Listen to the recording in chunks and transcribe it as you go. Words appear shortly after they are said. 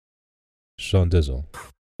Sean Dizzle.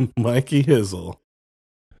 Mikey Hizzle.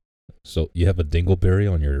 So you have a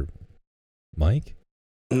dingleberry on your mic?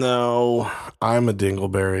 No, I'm a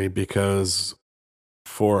dingleberry because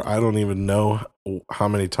for I don't even know how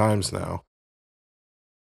many times now,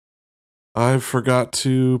 I've forgot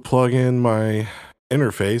to plug in my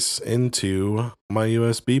interface into my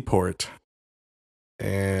USB port.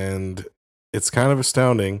 And it's kind of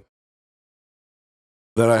astounding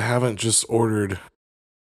that I haven't just ordered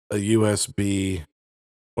a USB,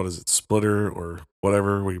 splitter or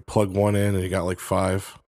whatever, where you plug one in and you got like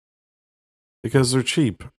 5. Because they're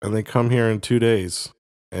cheap and they come here in 2 days.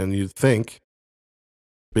 And you'd think,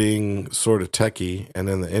 being sort of techie and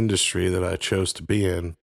in the industry that I chose to be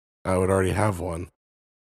in, I would already have one.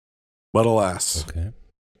 But alas, Okay.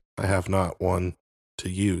 I have not one to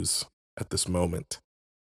use at this moment.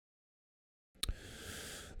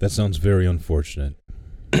 That sounds very unfortunate.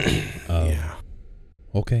 Yeah.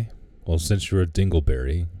 Okay. Well, since you're a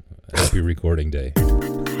dingleberry, happy recording day.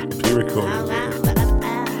 Be recording.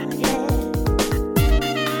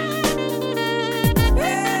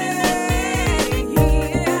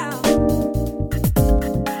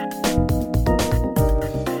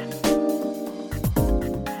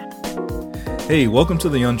 Hey, welcome to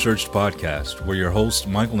the Unchurched Podcast, where your hosts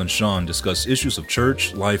Michael and Sean discuss issues of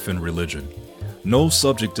church, life, and religion. No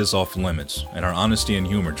subject is off limits, and our honesty and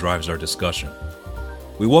humor drives our discussion.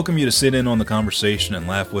 We welcome you to sit in on the conversation and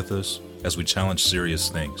laugh with us as we challenge serious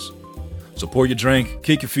things. So pour your drink,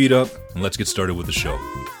 kick your feet up, and let's get started with the show.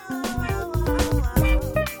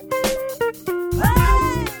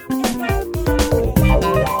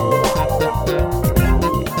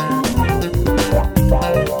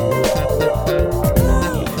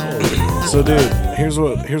 So, dude, here's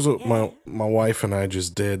what my wife and I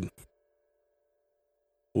just did.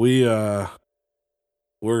 We're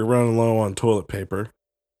running low on toilet paper.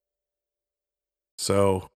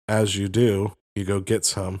 So, as you do, you go get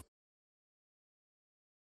some.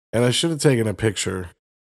 And I should have taken a picture,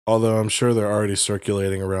 although I'm sure they're already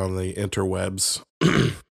circulating around the interwebs,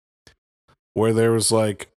 where there was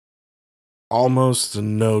like almost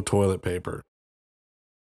no toilet paper.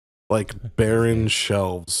 Like barren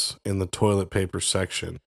shelves in the toilet paper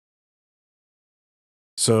section.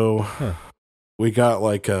 So we got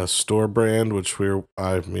like a store brand, which we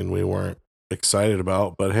weren't excited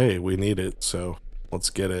about, but hey, we need it, so let's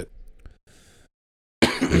get it.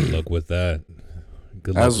 Good luck with that.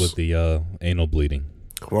 Good luck with the anal bleeding.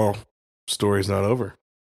 Well, story's not over.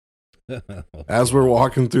 As we're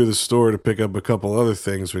walking through the store to pick up a couple other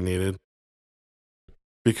things we needed,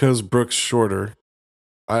 because Brooke's shorter,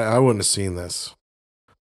 I wouldn't have seen this.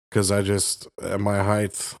 Because I just, at my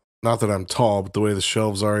height, not that I'm tall, but the way the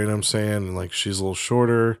shelves are, you know what I'm saying? And like, she's a little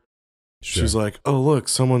shorter. Sure. She's like, oh, look,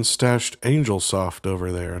 someone stashed Angel Soft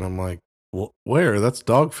over there. And I'm like, well, where? That's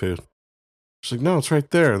dog food. She's like, no, it's right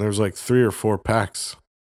there. And there's like 3 or 4 packs.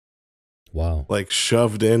 Wow. Like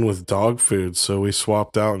shoved in with dog food. So we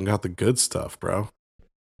swapped out and got the good stuff, bro.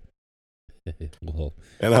 Well,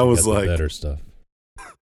 and I was like, better stuff.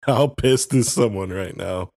 How pissed is someone right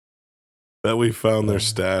now that we found their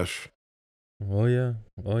stash? Oh, yeah.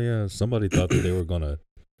 Somebody thought that they were going to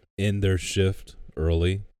end their shift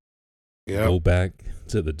early. Yeah. Go back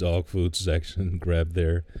to the dog food section, grab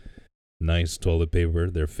their nice toilet paper,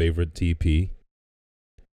 their favorite TP,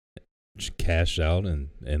 cash out and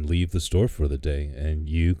leave the store for the day. And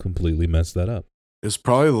you completely messed that up. It's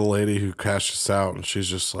probably the lady who cashed us out, and she's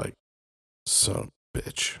just like, son of a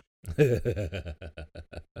bitch.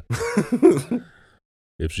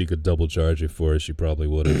 If she could double charge you for it, she probably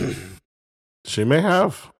would have. She may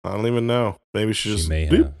have. I don't even know. Maybe she just may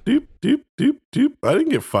doop, have. doop, doop, doop, doop. I didn't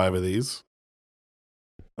get 5 of these.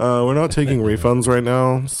 We're not taking refunds right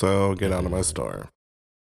now, so get out of my store.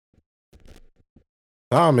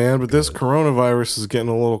 Man, but this coronavirus is getting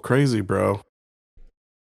a little crazy, bro.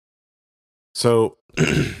 So,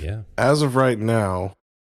 Yeah. As of right now,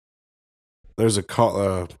 there's a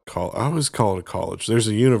I always call it a college. There's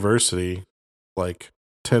a university like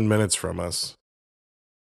 10 minutes from us.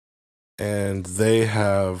 And they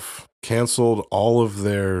have canceled all of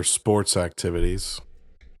their sports activities.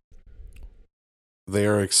 They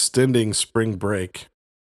are extending spring break.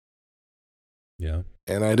 Yeah.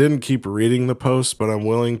 And I didn't keep reading the post, but I'm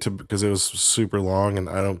willing to, because it was super long and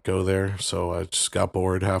I don't go there. So I just got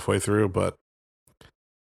bored halfway through, but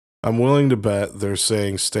I'm willing to bet they're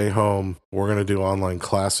saying stay home. We're going to do online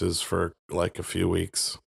classes for like a few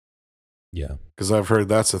weeks. Yeah. Because I've heard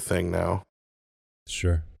that's a thing now.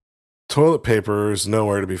 Sure. Toilet paper is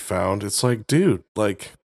nowhere to be found. It's like, dude,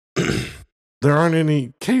 like, there aren't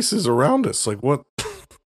any cases around us. Like, what?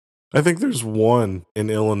 I think there's one in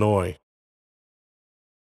Illinois.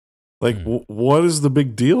 Like, what is the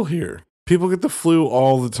big deal here? People get the flu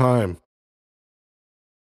all the time.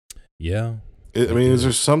 Yeah. I mean, is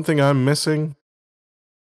there something I'm missing?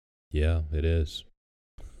 Yeah, it is.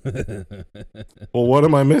 Well, what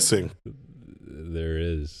am I missing? There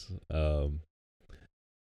is.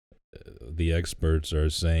 The experts are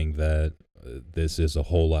saying that this is a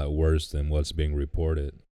whole lot worse than what's being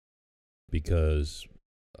reported because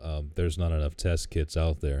there's not enough test kits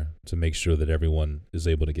out there to make sure that everyone is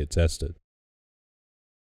able to get tested.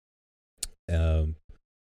 And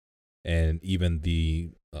even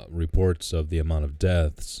the reports of the amount of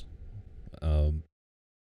deaths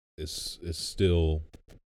is still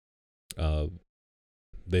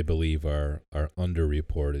they believe are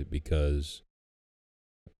underreported because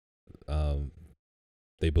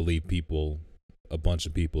they believe a bunch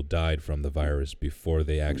of people died from the virus before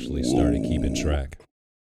they actually started keeping track,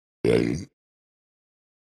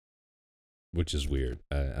 which is weird.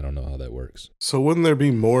 I don't know how that works. So wouldn't there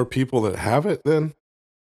be more people that have it then?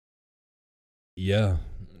 Yeah,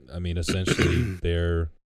 I mean, essentially, they're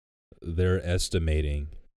estimating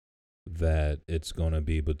that it's going to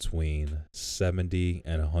be between 70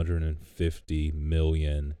 and 150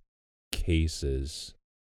 million cases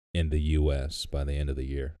in the U.S. by the end of the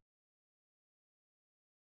year.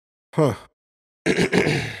 Huh.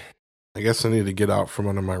 I guess I need to get out from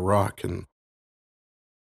under my rock and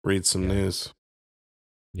read some news.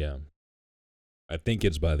 Yeah. I think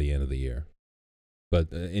it's by the end of the year. But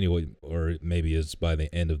anyway, or maybe it's by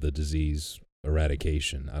the end of the disease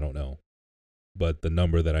eradication. I don't know. But the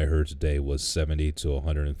number that I heard today was 70 to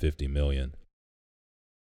 150 million.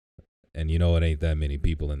 And it ain't that many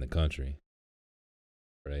people in the country.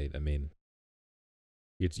 Right? I mean,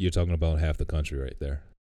 you're talking about half the country right there.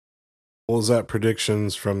 Well, is that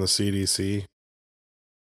predictions from the CDC?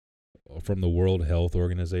 From the World Health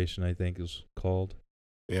Organization, I think is called.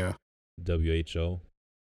 Yeah. WHO.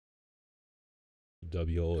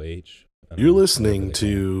 WOH. You're listening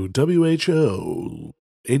to WHO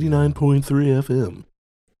 89.3 FM.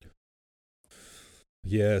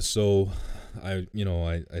 Yeah, so I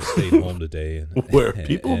stayed home today. Where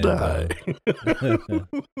people die.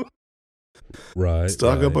 Right.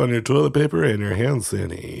 Stock up on your toilet paper and your hand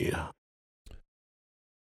sanitizer.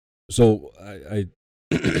 So I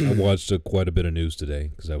watched quite a bit of news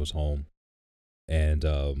today because I was home, and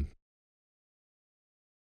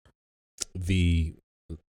the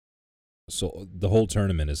whole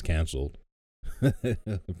tournament is canceled,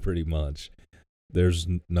 pretty much. There's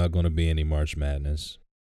not going to be any March Madness.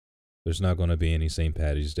 There's not going to be any St.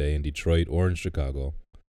 Patty's Day in Detroit or in Chicago.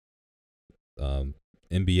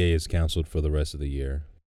 NBA is canceled for the rest of the year.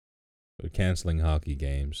 They're canceling hockey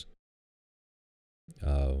games.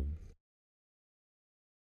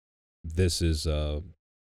 This is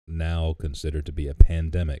now considered to be a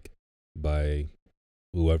pandemic by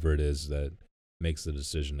whoever it is that makes the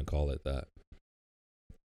decision to call it that.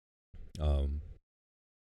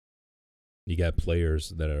 You got players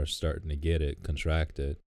that are starting to get it, contract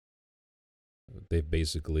it. They've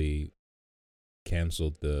basically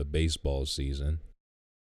canceled the baseball season,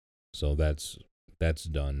 so that's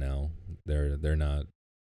done now. They're not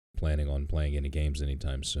planning on playing any games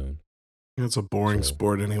anytime soon. It's a boring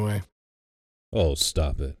sport anyway. Oh,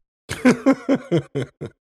 stop it.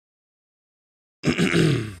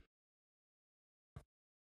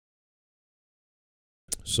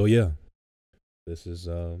 So yeah, this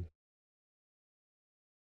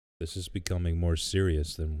is becoming more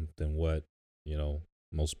serious than what,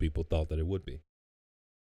 most people thought that it would be.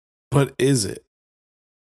 But is it?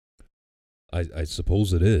 I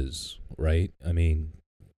suppose it is, right? I mean,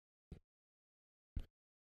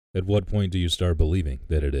 at what point do you start believing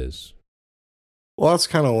that it is? Well, that's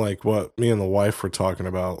kind of like what me and the wife were talking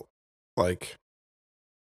about. Like,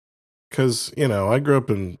 because, I grew up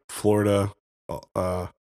in Florida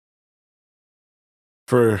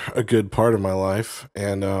for a good part of my life.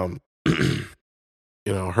 And,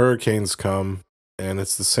 hurricanes come and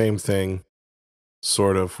it's the same thing,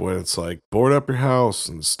 sort of, when it's like board up your house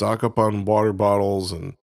and stock up on water bottles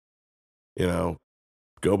and, go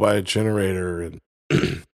buy a generator and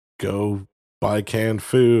go buy canned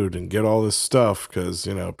food and get all this stuff because,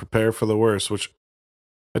 prepare for the worst, which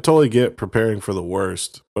I totally get preparing for the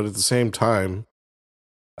worst. But at the same time,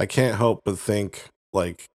 I can't help but think,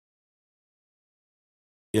 like,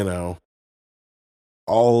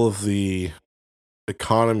 all of the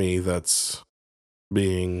economy that's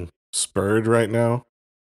being spurred right now.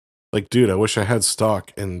 Like, dude, I wish I had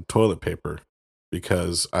stock in toilet paper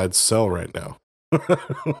because I'd sell right now.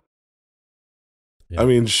 Yeah. I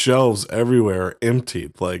mean, shelves everywhere are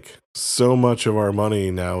emptied. Like, so much of our money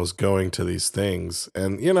now is going to these things.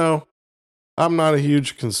 And, I'm not a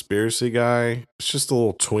huge conspiracy guy. It's just a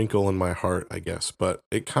little twinkle in my heart, I guess. But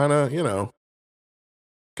it kind of,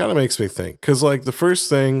 kind of makes me think. Because, like, the first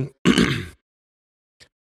thing,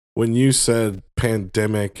 when you said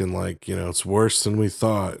pandemic and, like, it's worse than we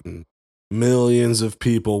thought and millions of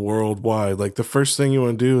people worldwide, like, the first thing you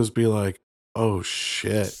want to do is be like, oh,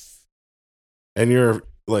 shit. And you're,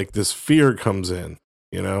 like, this fear comes in,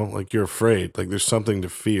 like, you're afraid. Like, there's something to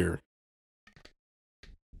fear.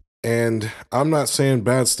 And I'm not saying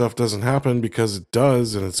bad stuff doesn't happen, because it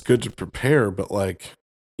does, and it's good to prepare, but, like,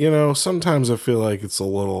 sometimes I feel like it's a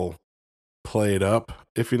little played up,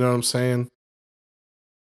 if you know what I'm saying.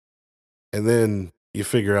 And then you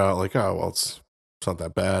figure out, like, oh, well, it's not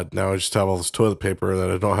that bad. Now I just have all this toilet paper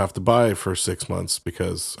that I don't have to buy for 6 months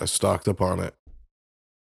because I stocked up on it.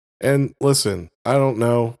 And listen, I don't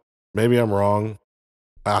know. Maybe I'm wrong.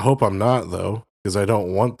 I hope I'm not, though, because I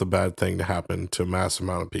don't want the bad thing to happen to a mass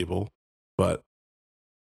amount of people. But,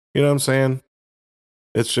 you know what I'm saying?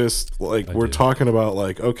 It's just, like, we're talking about,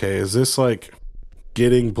 like, okay, is this, like,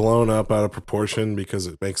 getting blown up out of proportion because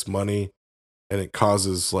it makes money and it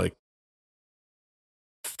causes, like,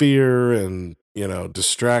 fear and,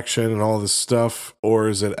 distraction and all this stuff? Or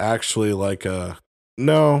is it actually, like,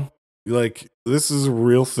 no, like, this is a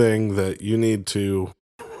real thing that you need to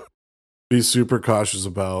be super cautious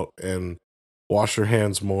about and wash your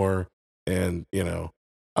hands more. And,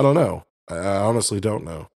 I don't know. I honestly don't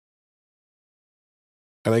know.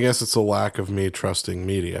 And I guess it's a lack of me trusting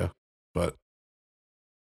media, but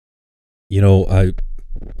I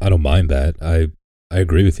don't mind that. I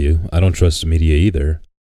agree with you. I don't trust the media either.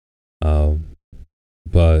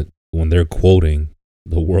 But when they're quoting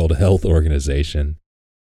the World Health Organization,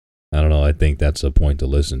 I don't know. I think that's a point to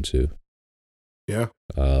listen to. Yeah.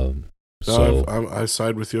 So I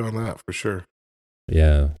side with you on that for sure.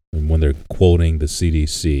 Yeah, and when they're quoting the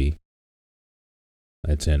CDC,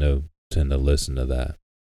 I tend to listen to that,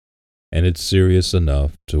 and it's serious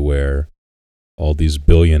enough to where all these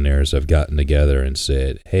billionaires have gotten together and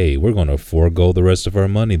said, "Hey, we're going to forego the rest of our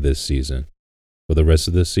money this season, for the rest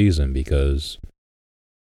of the season, because,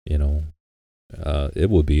 it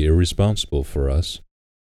would be irresponsible for us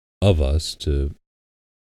to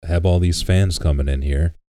have all these fans coming in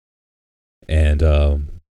here, and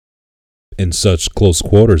in such close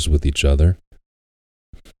quarters with each other,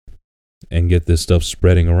 and get this stuff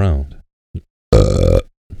spreading around."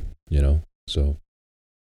 So.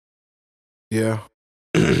 Yeah.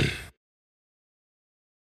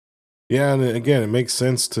 Yeah, and again, it makes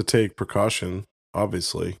sense to take precaution,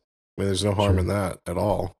 obviously. I mean, there's no harm in that at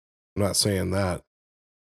all. I'm not saying that.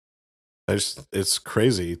 It's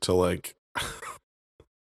crazy to, like...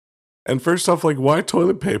 And first off, like, why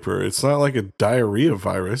toilet paper? It's not like a diarrhea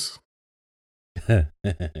virus.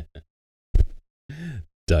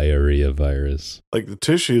 Diarrhea virus. Like, the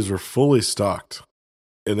tissues were fully stocked.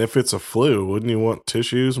 And if it's a flu, wouldn't you want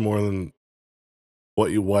tissues more than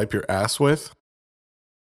what you wipe your ass with?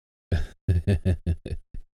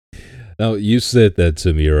 Now, you said that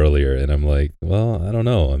to me earlier, and I'm like, well, I don't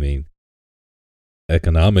know. I mean,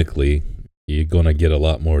 economically, you're going to get a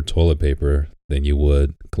lot more toilet paper than you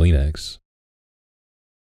would Kleenex.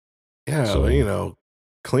 Yeah, so,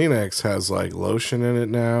 Kleenex has, like, lotion in it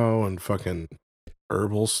now and fucking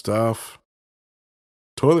herbal stuff.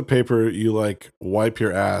 Toilet paper, you, like, wipe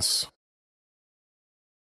your ass.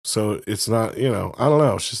 So it's not, I don't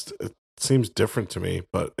know. It's just, it seems different to me.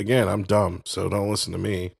 But again, I'm dumb, so don't listen to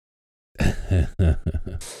me.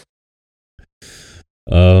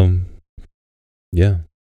 Yeah.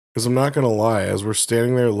 Because I'm not going to lie, as we're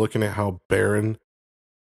standing there looking at how barren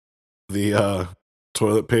the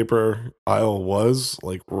toilet paper aisle was,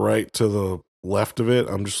 like right to the left of it,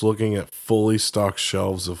 I'm just looking at fully stocked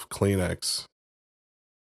shelves of Kleenex.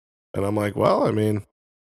 And I'm like, well, I mean,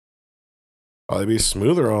 probably be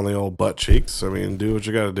smoother on the old butt cheeks. I mean, do what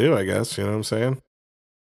you got to do, I guess. You know what I'm saying?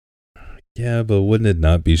 Yeah, but wouldn't it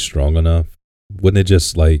not be strong enough? Wouldn't it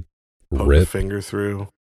just, like, poke rip a finger through?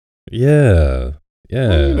 Yeah.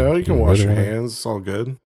 Yeah. Well, you can wash your hands. It's all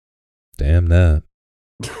good. Damn that.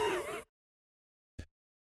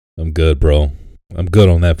 I'm good, bro. I'm good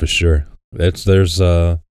on that for sure.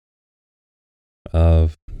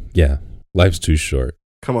 Yeah, life's too short.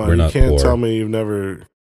 Come on, you can't tell me you've never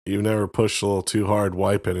pushed a little too hard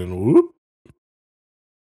wiping and whoop.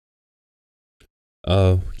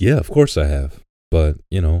 Yeah, of course I have. But,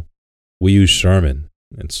 we use Charmin,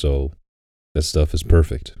 and so that stuff is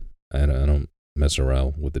perfect. I don't mess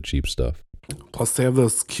around with the cheap stuff. Plus, they have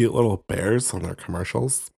those cute little bears on their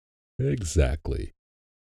commercials. Exactly.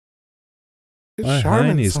 It's my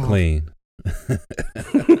hiney's clean.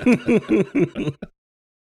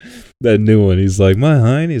 That new one, he's like, my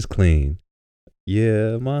hind is clean.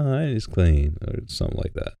 Yeah, my hind is clean. Or something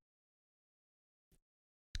like that.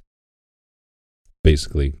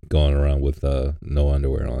 Basically going around with no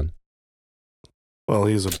underwear on. Well,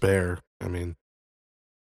 he's a bear. I mean,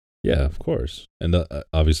 yeah, of course. And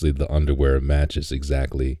obviously the underwear matches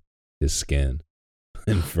exactly his skin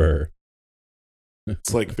and fur.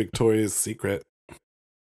 it's like Victoria's Secret.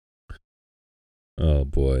 Oh,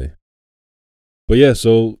 boy. But yeah,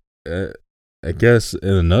 so I guess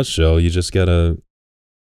in a nutshell, you just got to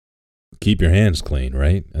keep your hands clean,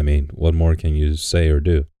 right? I mean, what more can you say or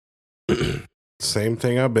do? Same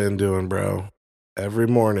thing I've been doing, bro. Every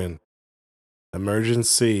morning.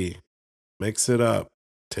 Emergency. Mix it up.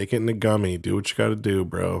 Take it in a gummy. Do what you got to do,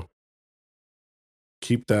 bro.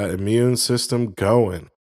 Keep that immune system going.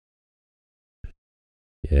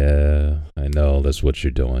 Yeah, I know that's what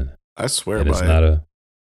you're doing. I swear And by it.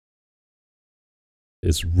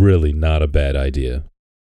 It's really not a bad idea.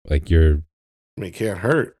 Like I mean, it can't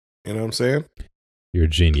hurt. You know what I'm saying? you're a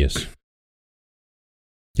genius.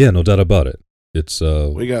 Yeah, no doubt about it. It's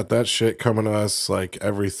We got that shit coming to us like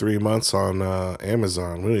every 3 months on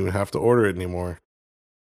Amazon. We don't even have to order it anymore.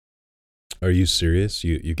 Are you serious?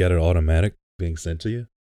 You got it automatic being sent to you?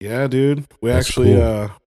 Yeah, dude. We That's actually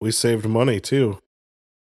cool. we saved money too.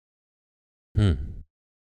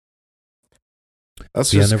 That's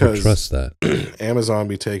See, I just never because trust that. Amazon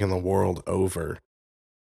be taking the world over.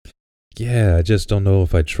 Yeah, I just don't know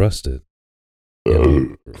if I trust it.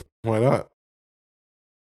 You know, Why not?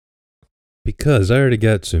 because I already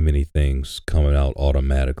got too many things coming out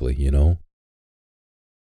automatically, you know?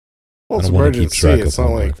 Well, I it's don't want to keep emergency. track It's of not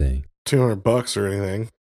one more like thing. $200 or anything.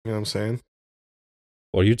 You know what I'm saying?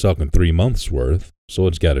 Well, you're talking 3 months worth, so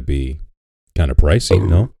it's got to be kind of pricey,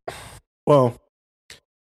 no? Well,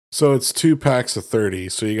 so it's 2 packs of 30,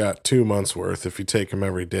 so you got 2 months worth if you take them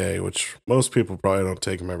every day, which most people probably don't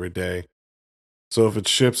take them every day. So if it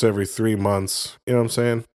ships every 3 months, you know what I'm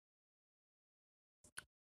saying?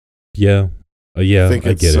 Yeah. I Yeah, think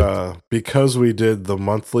I get it's it. because we did the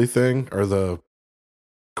monthly thing or the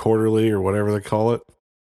quarterly or whatever they call it.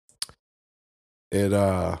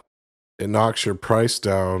 It knocks your price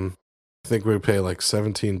down. I think we pay like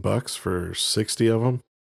 $17 for 60 of them.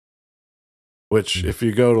 Which, if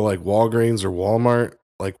you go to like Walgreens or Walmart,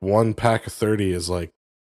 like 1 pack of 30 is like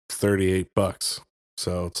 $38.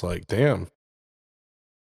 So it's like, damn.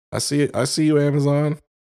 I see it. I see you, Amazon.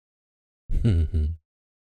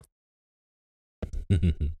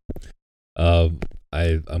 I'm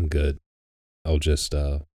good. I'll just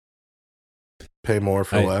Pay more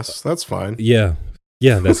for less. That's fine. Yeah.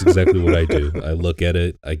 Yeah, that's exactly what I do. I look at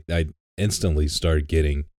it, I instantly start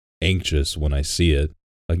getting anxious when I see it.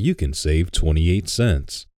 Like, you can save 28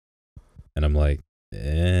 cents. And I'm like,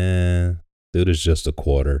 dude, it's just a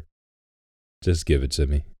quarter. Just give it to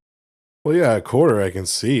me. Well, yeah, a quarter I can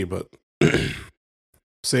see, but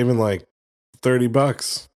saving like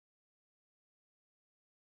 $30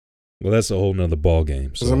 Well, that's a whole nother ball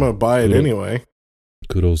game. because So I'm gonna buy it anyway.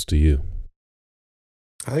 kudos to you.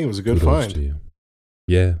 I think it was a good Kudos find, to you.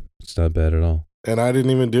 Yeah, it's not bad at all. and I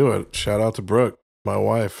didn't even do it. Shout out to Brooke, my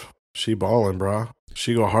wife. She balling, bro.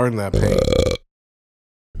 She go hard in that paint.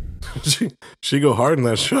 she go hard in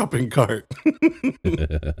that shopping cart.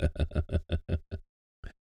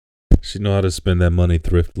 She know how to spend that money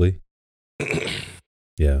thriftily.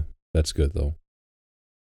 Yeah, that's good though.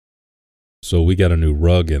 So we got a new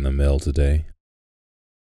rug in the mail today.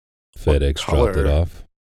 FedEx dropped it off.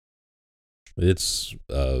 It's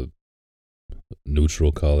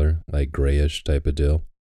neutral color, like grayish type of deal.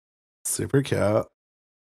 Super cat.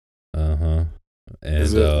 And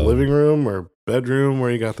is it living room or bedroom?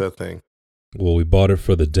 Where you got that thing? Well, we bought it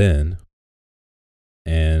for the den,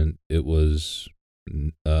 and it was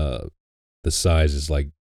the size is like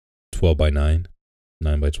 12 by 9,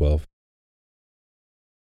 9 by 12.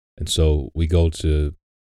 And so I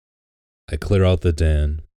clear out the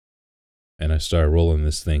den, and I start rolling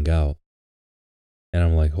this thing out. And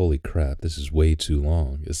I'm like, holy crap, this is way too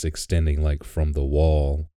long. It's extending like from the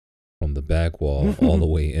back wall, all the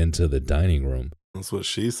way into the dining room. That's what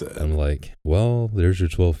she said. I'm like, well, there's your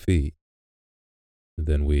 12 feet. And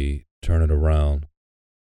then we turn it around,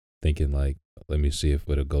 thinking like, let me see if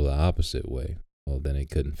it'll go the opposite way. Well, then it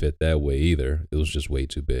couldn't fit that way either. It was just way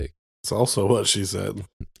too big. It's also what she said.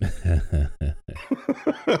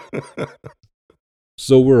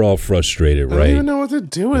 So we're all frustrated, right? I don't even know what to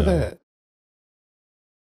do with it.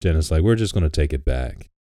 Jenna's like, we're just going to take it back.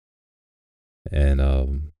 And,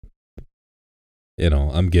 I'm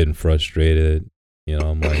getting frustrated.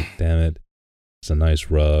 I'm like, damn it. It's a nice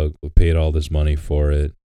rug. We paid all this money for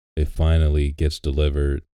it. It finally gets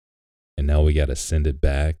delivered. and now we got to send it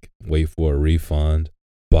back, wait for a refund,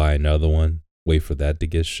 buy another one, wait for that to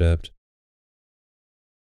get shipped.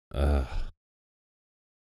 That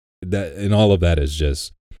and all of that is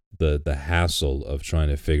just the hassle of trying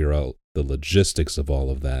to figure out the logistics of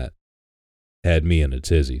all of that had me in a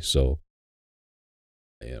tizzy. So,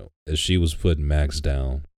 as she was putting Max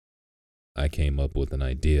down, I came up with an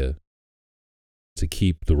idea to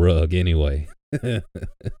keep the rug anyway. And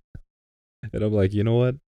I'm like, you know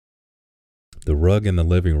what? The rug in the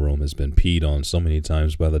living room has been peed on so many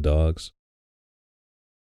times by the dogs.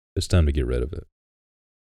 It's time to get rid of it.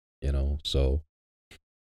 So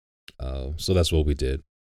that's what we did.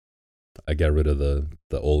 I got rid of the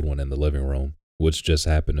old one in the living room, which just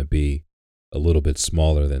happened to be a little bit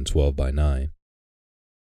smaller than 12 by 9.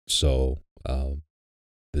 So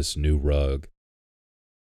this new rug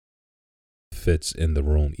fits in the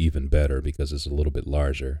room even better because it's a little bit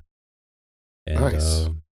larger. And, nice.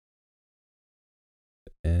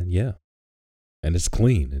 And yeah, and it's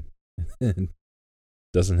clean. It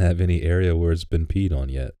doesn't have any area where it's been peed on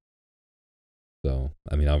yet. So,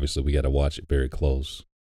 I mean, obviously we got to watch it very close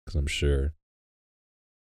because I'm sure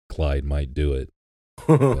Clyde might do it.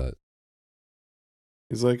 But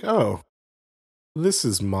he's like, oh, this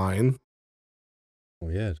is mine. Oh,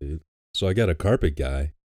 yeah, dude. So I got a carpet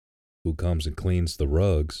guy who comes and cleans the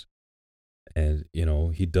rugs. And,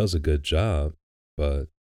 he does a good job. But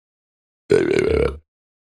it's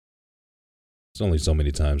only so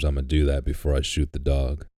many times I'm going to do that before I shoot the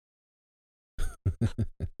dog.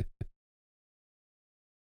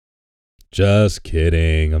 Just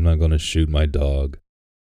kidding. I'm not going to shoot my dog.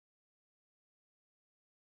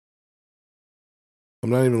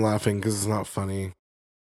 I'm not even laughing because it's not funny.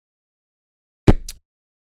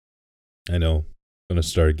 I know. I'm going to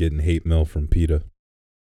start getting hate mail from PETA.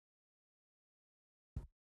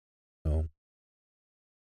 Oh.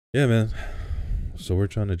 Yeah, man. So we're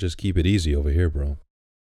trying to just keep it easy over here, bro.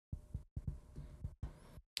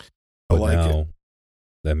 But like now, it.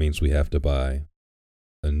 That means we have to buy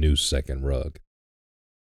a new second rug.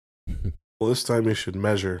 Well, this time you should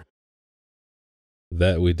measure.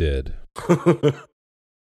 That we did.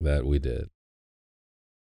 That we did.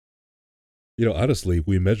 Honestly,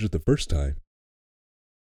 we measured the first time.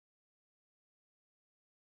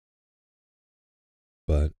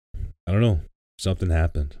 But, I don't know. Something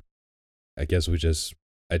happened. I guess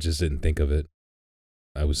I just didn't think of it.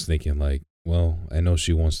 I was thinking like, well, I know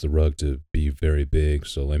she wants the rug to be very big,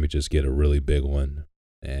 so let me just get a really big one.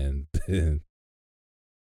 And,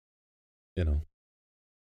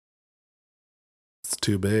 It's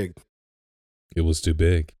too big. It was too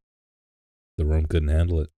big. The room couldn't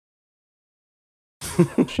handle it.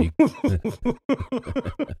 She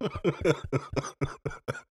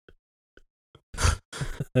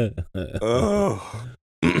oh.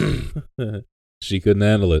 She couldn't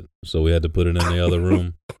handle it, so we had to put it in the other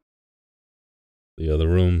room. The other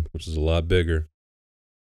room, which is a lot bigger.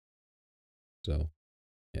 So,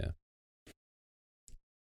 yeah.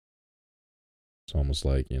 It's almost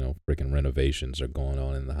like, freaking renovations are going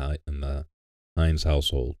on in the Hines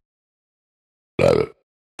household. We'll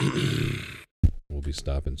be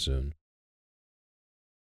stopping soon.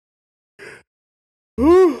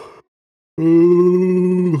 What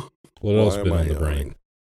else been on the brain?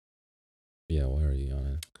 Yeah, why are you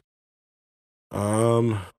yawning?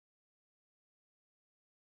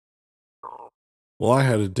 Well, I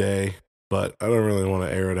had a day, but I don't really want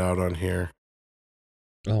to air it out on here.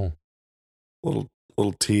 Oh. Little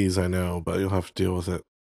tease, I know, but you'll have to deal with it.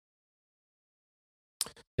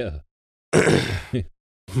 Yeah. But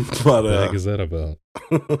what the heck is that about?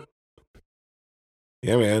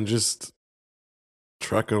 Yeah, man, just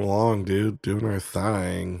trucking along, dude, doing our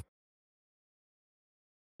thing.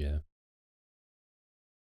 Yeah.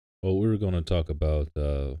 Well, we were going to talk about,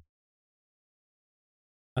 I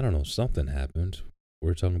don't know, something happened. We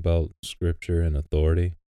were talking about scripture and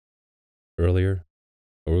authority earlier,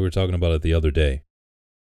 or we were talking about it the other day.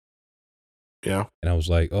 Yeah. And I was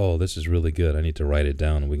like, oh, this is really good. I need to write it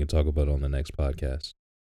down and we can talk about it on the next podcast.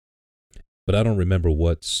 But I don't remember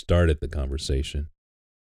what started the conversation.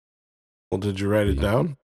 Well, did you write it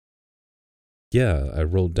down? Yeah, I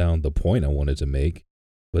wrote down the point I wanted to make,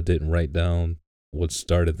 but didn't write down what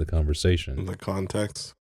started the conversation. In the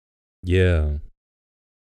context? Yeah.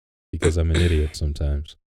 Because I'm an idiot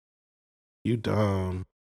sometimes. You dumb.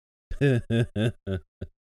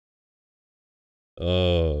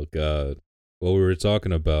 Oh, God. Well, we were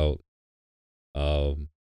talking about, on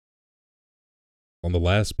the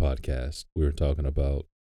last podcast, we were talking about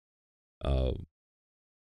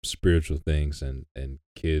spiritual things and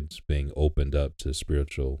kids being opened up to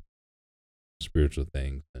spiritual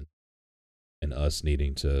things. And and us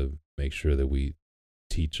needing to make sure that we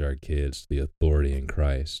teach our kids the authority in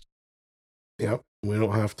Christ. Yep. We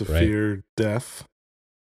don't have to Right. fear death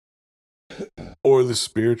or the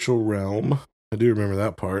spiritual realm. I do remember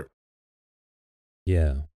that part.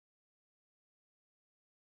 Yeah.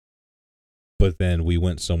 But then we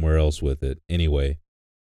went somewhere else with it. Anyway,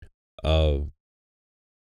 the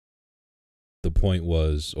point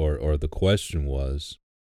was, or the question was,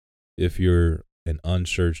 if you're an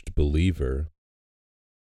unchurched believer,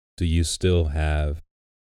 do you still have,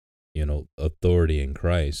 authority in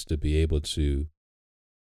Christ to be able to,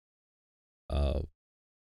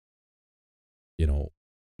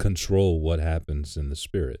 control what happens in the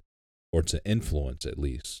spirit, or to influence at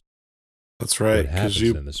least That's right. what Because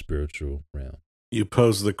happens in the spiritual realm? you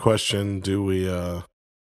pose the question: do we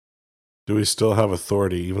still have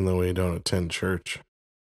authority even though we don't attend church?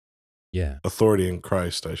 Yeah, Authority in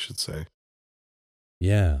Christ, I should say.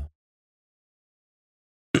 yeah,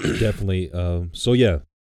 definitely. So yeah,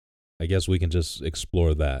 I guess we can just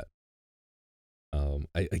explore that.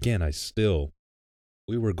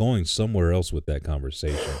 We were going somewhere else with that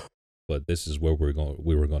conversation, but this is where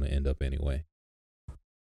we were going to end up anyway.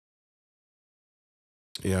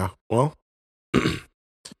 Yeah. Well,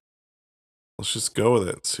 let's just go with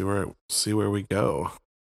it. See where we go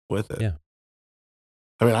with it. Yeah.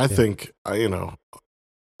 I mean, I think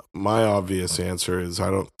my obvious answer is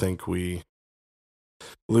I don't think we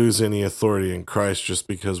lose any authority in Christ just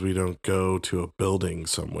because we don't go to a building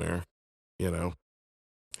somewhere.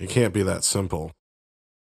 It can't be that simple.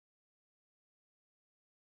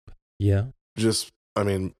 Yeah.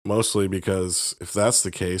 Mostly because if that's the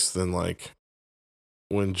case, then like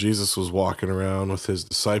when Jesus was walking around with his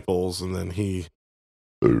disciples and then he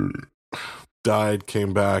died,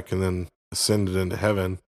 came back, and then ascended into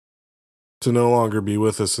heaven to no longer be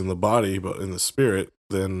with us in the body, but in the spirit,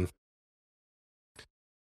 then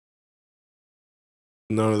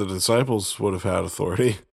none of the disciples would have had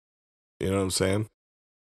authority. You know what I'm saying?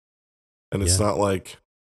 And it's not like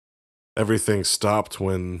everything stopped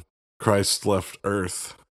when Christ left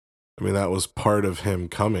earth. I mean, that was part of him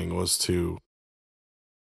coming, was to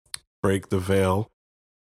break the veil,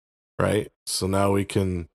 right? So now we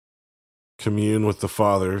can commune with the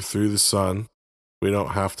Father through the Son. We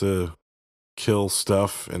don't have to kill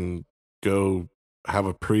stuff and go have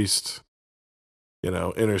a priest,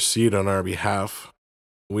 intercede on our behalf.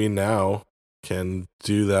 We now can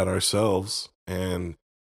do that ourselves. And,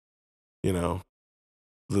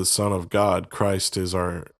 the Son of God, Christ, is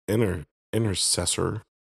our intercessor.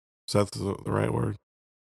 Is that the right word?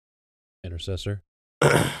 Intercessor?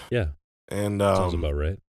 Yeah. And sounds about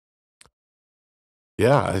right.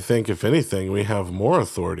 Yeah, I think if anything, we have more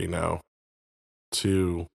authority now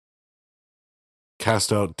to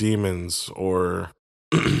cast out demons or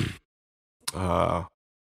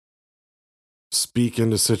speak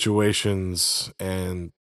into situations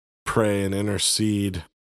and pray and intercede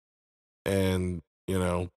and,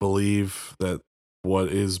 believe that what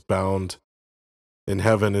is bound in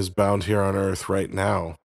heaven is bound here on earth right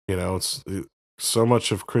now. So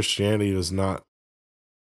much of Christianity is not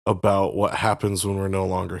about what happens when we're no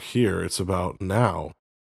longer here. It's about now.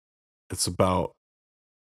 It's about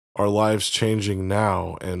our lives changing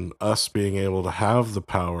now and us being able to have the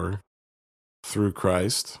power through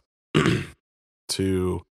Christ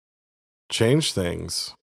to change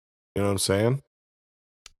things. You know what I'm saying?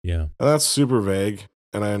 Yeah. And that's super vague,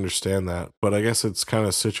 and I understand that, but I guess it's kind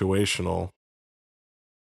of situational.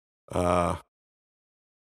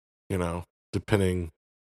 Depending,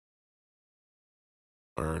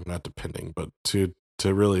 or not depending, but to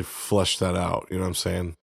really flesh that out. You know what I'm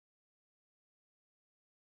saying?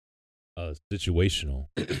 Situational.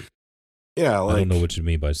 Yeah, like, I don't know what you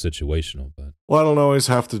mean by situational, but well, I don't always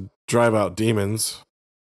have to drive out demons,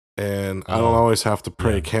 and I don't always have to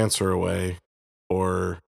pray cancer away,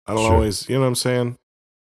 or I don't always, you know what I'm saying?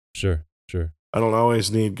 Sure. I don't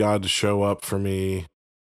always need God to show up for me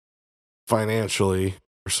financially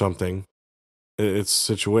or something. It's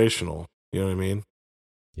situational. You know what I mean?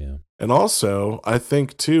 Yeah. And also, I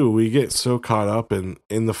think too, we get so caught up in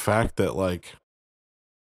the fact that, like,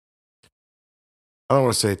 I don't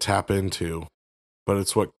want to say tap into, but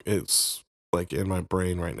it's like in my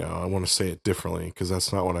brain right now. I want to say it differently because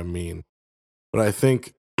that's not what I mean. But I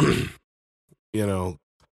think,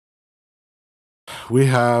 we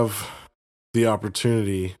have the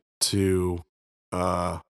opportunity to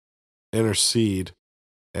intercede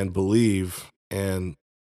and believe and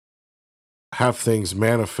have things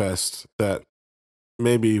manifest that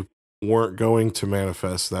maybe weren't going to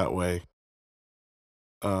manifest that way.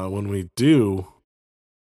 When we do,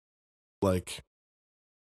 like,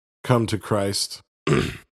 come to Christ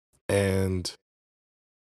and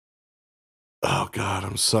oh God,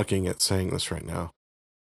 I'm sucking at saying this right now.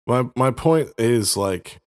 My point is,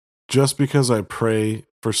 like, just because I pray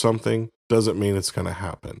for something doesn't mean it's going to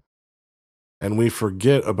happen. And we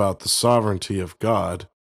forget about the sovereignty of God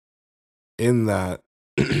in that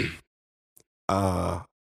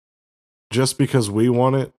just because we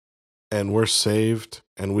want it and we're saved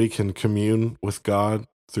and we can commune with God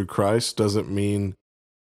through Christ doesn't mean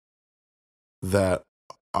that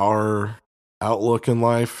our outlook in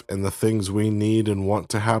life and the things we need and want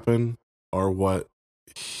to happen are what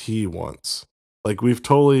he wants. Like, we've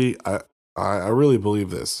totally, I really believe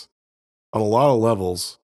this. On a lot of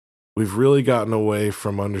levels, we've really gotten away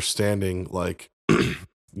from understanding, like,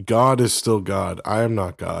 God is still God. I am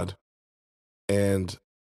not God. And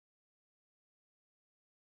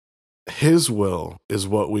his will is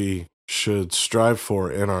what we should strive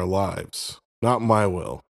for in our lives, not my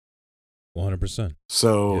will. 100%.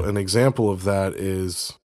 So an example of that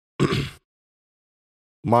is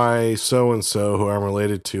my so-and-so who I'm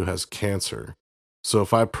related to has cancer. So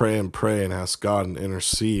if I pray and ask God and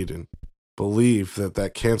intercede and believe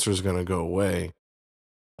that cancer is going to go away,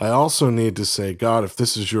 I also need to say, God, if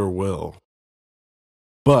this is your will,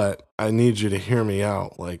 but I need you to hear me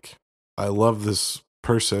out. Like, I love this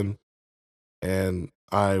person and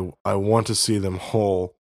I want to see them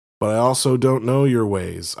whole, but I also don't know your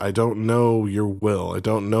ways. I don't know your will. I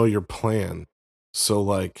don't know your plan. So,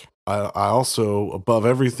 like, I also, above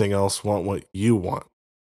everything else, want what you want.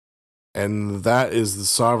 And that is the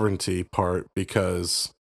sovereignty part,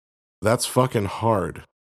 because that's fucking hard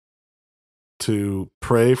to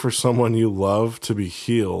pray for someone you love to be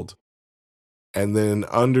healed and then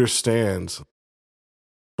understand,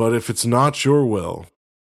 but if it's not your will,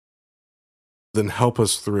 then help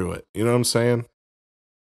us through it. You know what I'm saying?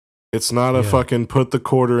 It's not a fucking put the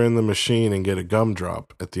quarter in the machine and get a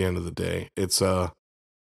gumdrop at the end of the day. It's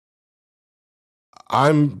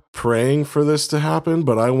I'm praying for this to happen,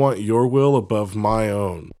 but I want your will above my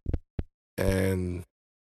own. And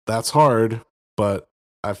that's hard, but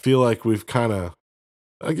I feel like we've kind of,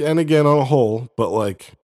 and again, on a whole, but,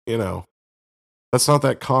 like, you know, that's not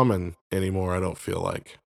that common anymore, I don't feel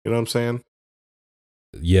like. You know what I'm saying?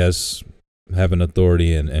 Yes, having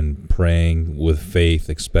authority and praying with faith,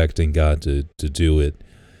 expecting God to do it,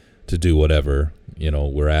 to do whatever, you know,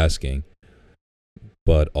 we're asking,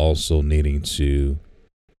 but also needing to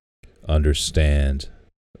understand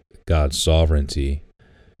God's sovereignty,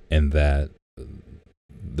 and that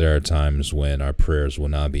there are times when our prayers will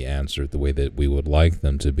not be answered the way that we would like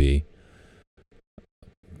them to be,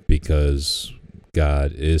 because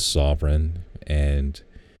God is sovereign and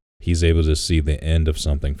he's able to see the end of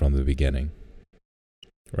something from the beginning.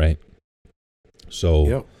 Right?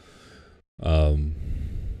 So, and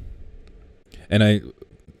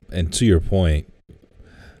to your point,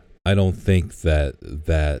 I don't think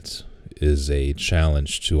that is a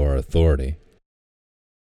challenge to our authority.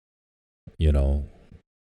 You know,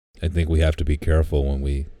 I think we have to be careful when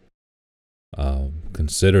we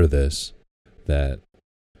consider this, that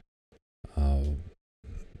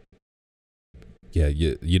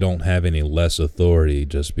you don't have any less authority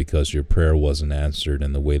just because your prayer wasn't answered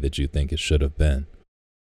in the way that you think it should have been.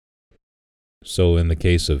 So in the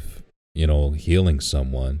case of, you know, healing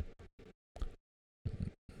someone,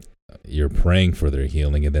 you're praying for their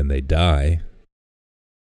healing and then they die,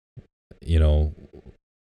 you know,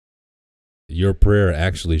 your prayer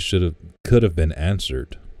actually could have been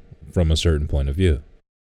answered from a certain point of view.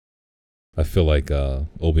 I feel like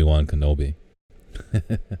Obi-Wan Kenobi.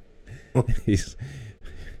 He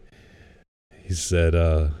said,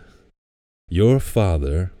 your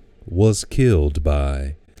father was killed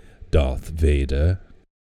by Darth Vader.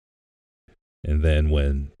 And then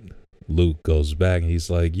when Luke goes back, he's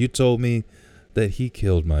like, you told me that he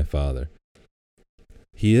killed my father.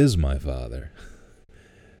 He is my father.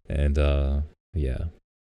 And yeah,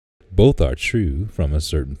 both are true from a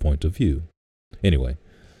certain point of view. Anyway,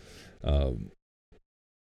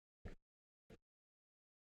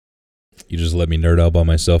 you just let me nerd out by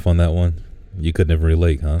myself on that one. You could never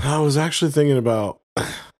relate, huh? I was actually thinking about,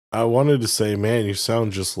 I wanted to say, man, you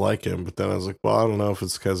sound just like him. But then I was like, well, I don't know if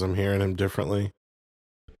it's because I'm hearing him differently.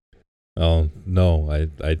 Oh, no,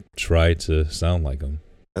 I try to sound like him.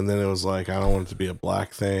 And then it was like, I don't want it to be a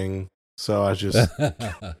black thing. So I just,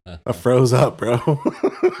 I froze up, bro.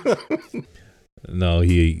 No,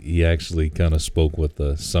 he actually kind of spoke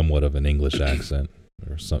with somewhat of an English accent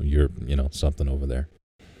or something. Something over there.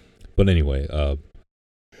 But anyway,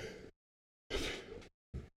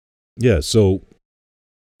 yeah. So,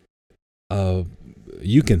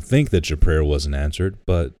 you can think that your prayer wasn't answered,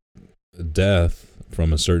 but death,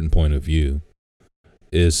 from a certain point of view,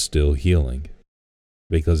 is still healing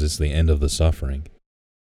because it's the end of the suffering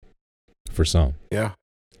for some. Yeah.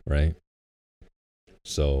 Right?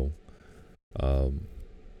 So, well,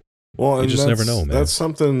 you and just never know, man. That's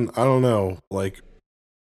something, I don't know, like,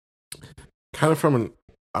 kind of from an,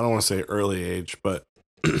 I don't want to say early age, but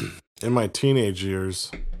in my teenage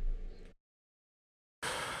years,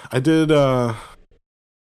 I did an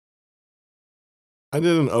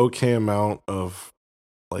okay amount of,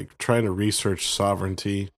 like, trying to research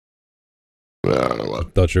sovereignty. I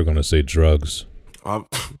thought you were going to say drugs.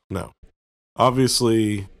 No.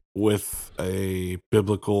 Obviously, with a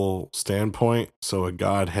biblical standpoint, so a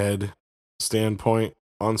Godhead standpoint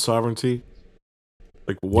on sovereignty.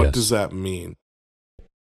 Like, what does that mean?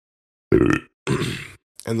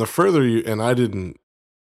 And the further you, and I didn't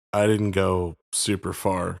go super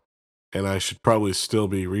far, and I should probably still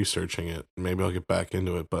be researching it. Maybe I'll get back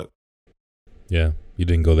into it, but yeah, you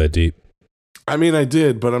didn't go that deep. I mean, I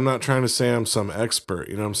did, but I'm not trying to say I'm some expert.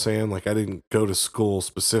 You know what I'm saying? Like, I didn't go to school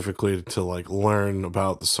specifically to like learn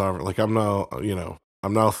about the sovereign. Like, I'm no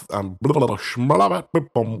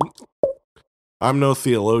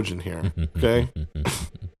theologian here. Okay.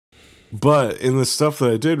 But in the stuff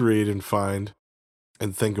that I did read and find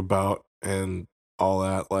and think about and all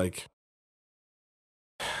that, like,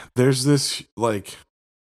 there's this, like,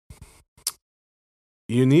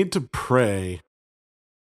 you need to pray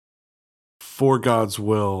for God's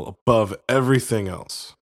will above everything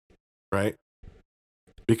else, right?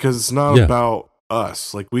 Because it's not about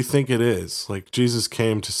us. Like, we think it is. Like, Jesus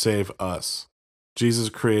came to save us. Jesus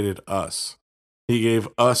created us. He gave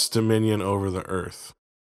us dominion over the earth.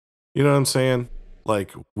 You know what I'm saying?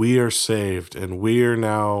 Like, we are saved and we are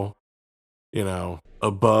now,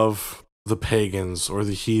 above the pagans or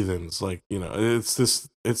the heathens. Like, it's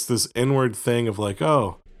this inward thing of like,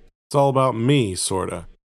 oh, it's all about me, sort of.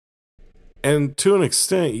 And to an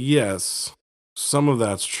extent, yes, some of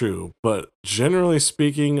that's true. But generally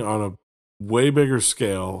speaking, on a way bigger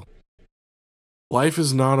scale, life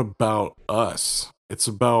is not about us. It's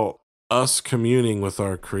about us communing with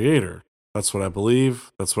our Creator. That's what I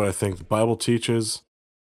believe. That's what I think the Bible teaches,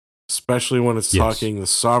 especially when it's talking the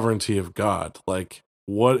sovereignty of God. Like,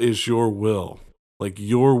 what is your will? Like,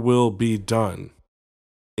 your will be done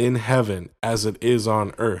in heaven as it is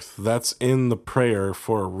on earth. That's in the prayer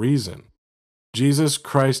for a reason. Jesus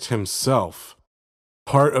Christ himself,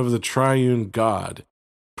 part of the triune God,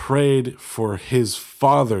 prayed for his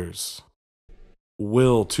Father's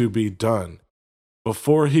will to be done.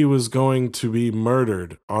 Before he was going to be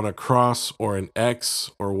murdered on a cross or an X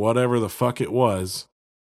or whatever the fuck it was,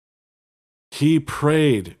 he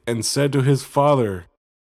prayed and said to his Father,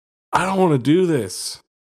 I don't want to do this,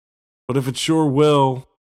 but if it's your will,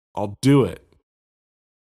 I'll do it.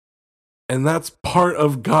 And that's part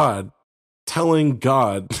of God telling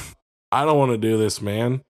God, I don't want to do this,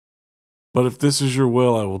 man. But if this is your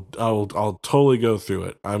will, I'll totally go through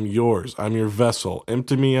it. I'm yours. I'm your vessel.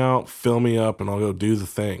 Empty me out, fill me up, and I'll go do the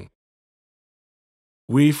thing.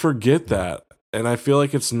 We forget that. And I feel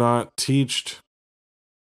like it's not taught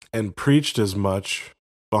and preached as much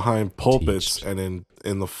behind pulpits and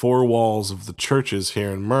in the four walls of the churches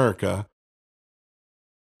here in America.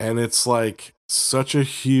 And it's like such a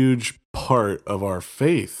huge part of our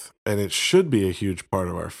faith. And it should be a huge part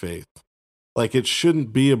of our faith. Like, it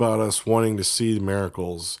shouldn't be about us wanting to see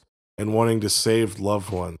miracles and wanting to save loved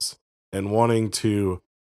ones and wanting to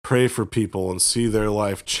pray for people and see their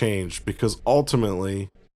life change, because ultimately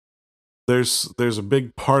there's a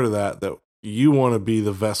big part of that you want to be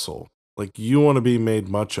the vessel. Like, you want to be made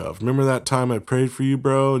much of. Remember that time I prayed for you,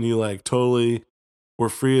 bro, and you like totally were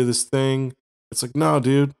free of this thing? It's like, no,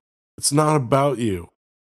 dude, it's not about you.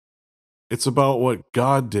 It's about what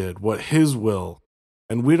God did, what his will.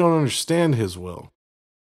 And we don't understand his will.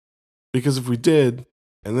 Because if we did,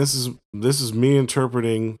 and this is me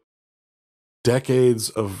interpreting decades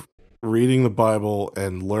of reading the Bible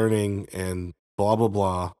and learning and blah, blah,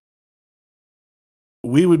 blah,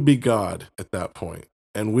 we would be God at that point.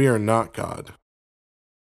 And we are not God.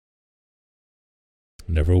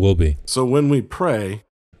 Never will be. So when we pray,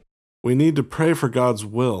 we need to pray for God's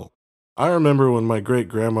will. I remember when my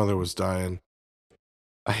great-grandmother was dying,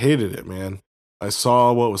 I hated it, man. I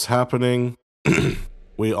saw what was happening.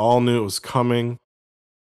 We all knew it was coming.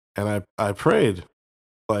 And I prayed,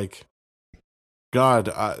 like, God,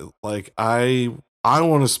 I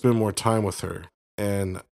want to spend more time with her.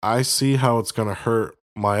 And I see how it's going to hurt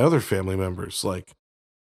my other family members. Like,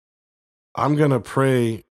 I'm going to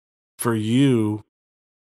pray for you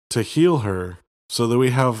to heal her so that we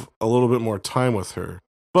have a little bit more time with her.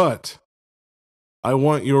 But I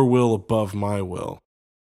want your will above my will.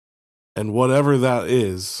 And whatever that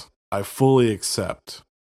is, I fully accept.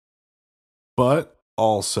 But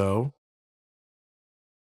also,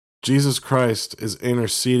 Jesus Christ is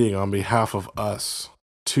interceding on behalf of us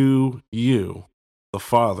to you, the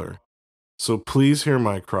Father. So please hear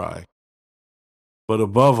my cry. But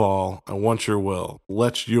above all, I want your will.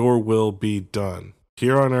 Let your will be done,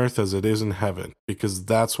 here on earth as it is in heaven, because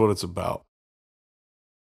that's what it's about.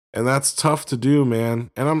 And that's tough to do,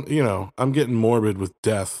 man. And I'm getting morbid with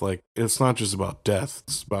death. Like, it's not just about death.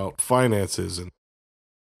 It's about finances and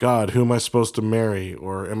God, who am I supposed to marry?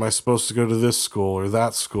 Or am I supposed to go to this school or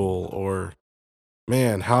that school? Or,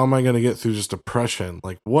 man, how am I going to get through just depression?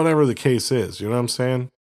 Like, whatever the case is, you know what I'm saying?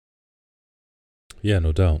 Yeah,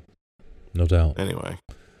 no doubt. No doubt. Anyway.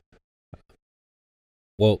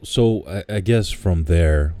 Well, so I guess from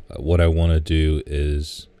there, what I want to do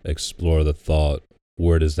is explore the thought,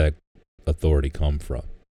 where does that authority come from?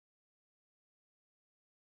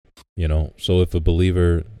 You know, so if a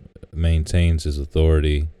believer maintains his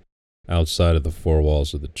authority outside of the four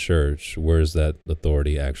walls of the church, where is that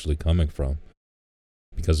authority actually coming from?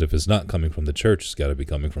 Because if it's not coming from the church, it's got to be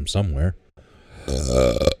coming from somewhere.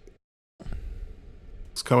 It's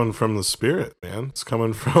coming from the Spirit, man. It's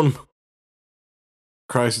coming from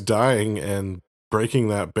Christ dying and breaking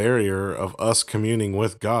that barrier of us communing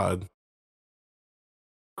with God.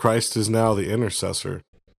 Christ is now the intercessor.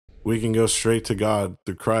 We can go straight to God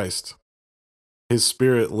through Christ. His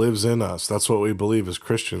Spirit lives in us. That's what we believe as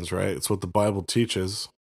Christians, right? It's what the Bible teaches.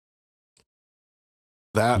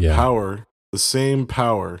 That power, the same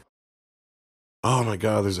power. Oh my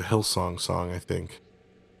God, there's a Hillsong song, I think.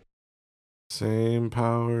 Same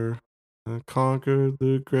power that conquered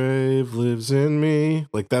the grave lives in me.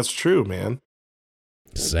 Like, that's true, man.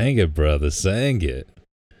 Sang it, brother. Sang it.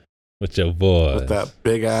 With your voice. With that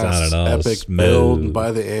big ass epic smooth build, and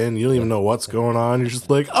by the end, you don't even know what's going on. You're just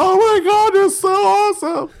like, oh my God, you're so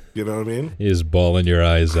awesome. You know what I mean? You're just bawling your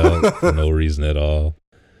eyes out for no reason at all.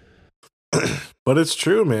 But it's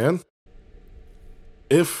true, man.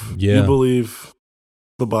 If you believe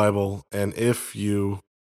the Bible, and if you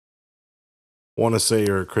want to say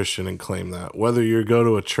you're a Christian and claim that, whether you go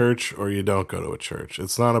to a church or you don't go to a church,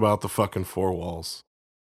 it's not about the fucking four walls.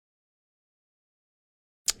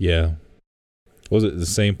 Yeah. Was it the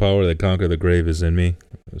same power that conquered the grave is in me?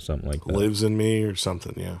 Or something like that. Lives in me or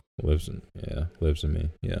something, yeah. Lives in me.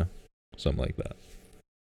 Yeah. Something like that.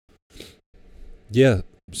 Yeah.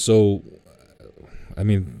 So, I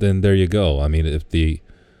mean, then there you go. I mean,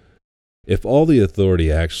 if all the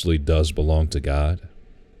authority actually does belong to God,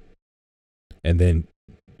 and then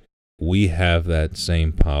we have that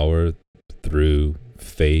same power through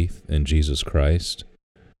faith in Jesus Christ,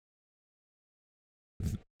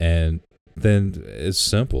 and then it's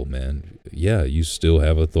simple, man. Yeah, you still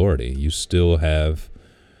have authority. You still have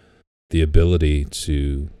the ability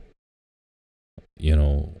to,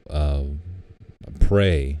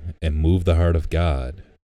 pray and move the heart of God.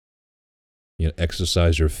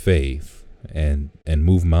 Exercise your faith and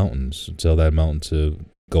move mountains. Tell that mountain to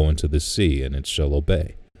go into the sea, and it shall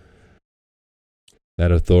obey.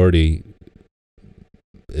 That authority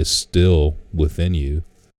is still within you,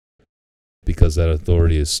 because that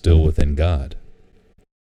authority is still within God.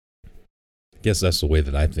 I guess that's the way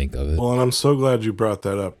that I think of it. Well, and I'm so glad you brought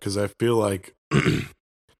that up, because I feel like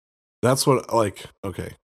that's what,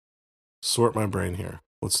 okay, sort my brain here.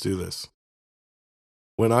 Let's do this.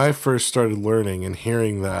 When I first started learning and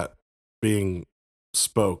hearing that being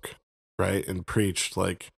spoke, right, and preached,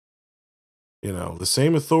 the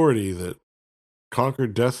same authority that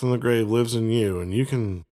conquered death and the grave lives in you, and you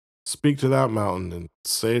can speak to that mountain and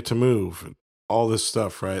say it to move, and all this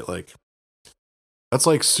stuff, right? Like, that's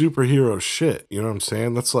like superhero shit, you know what I'm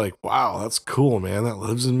saying? That's like, wow, that's cool, man. That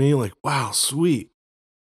lives in me. Like, wow, sweet.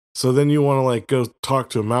 So then you want to go talk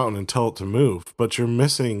to a mountain and tell it to move, but you're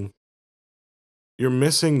missing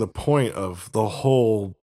the point of the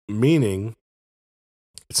whole meaning.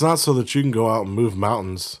 It's not so that you can go out and move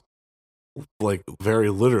mountains, very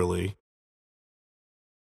literally.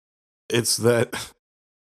 It's that,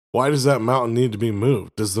 why does that mountain need to be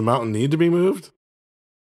moved? Does the mountain need to be moved?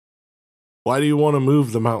 Why do you want to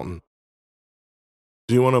move the mountain?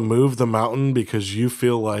 Do you want to move the mountain because you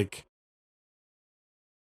feel like,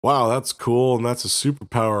 wow, that's cool and that's a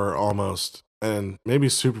superpower almost? And maybe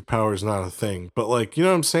superpower is not a thing, but you know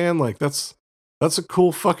what I'm saying? That's a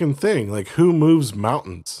cool fucking thing. Who moves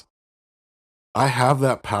mountains? I have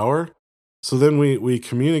that power. So then we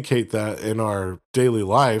communicate that in our daily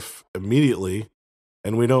life immediately,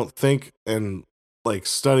 and we don't think and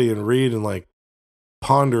study and read and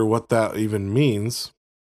ponder what that even means.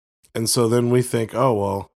 And so then we think, oh,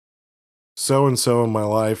 well, so-and-so in my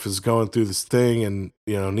life is going through this thing and,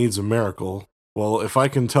 needs a miracle. Well, if I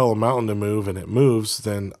can tell a mountain to move and it moves,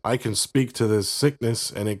 then I can speak to this sickness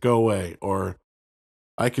and it go away. Or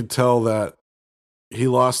I could tell that he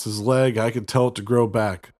lost his leg. I could tell it to grow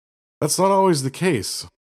back. That's not always the case.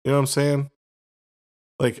 You know what I'm saying?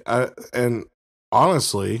 And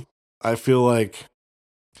honestly, I feel like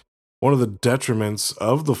one of the detriments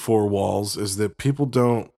of the four walls is that people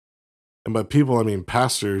don't, and by people I mean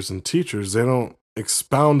pastors and teachers, they don't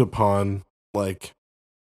expound upon, like,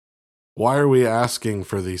 why are we asking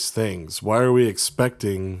for these things? Why are we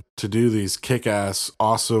expecting to do these kick-ass,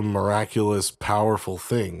 awesome, miraculous, powerful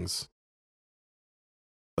things?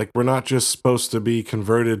 Like, we're not just supposed to be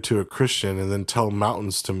converted to a Christian and then tell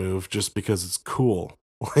mountains to move just because it's cool.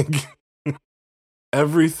 Like,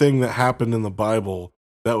 everything that happened in the Bible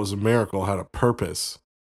that was a miracle had a purpose,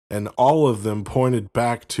 and all of them pointed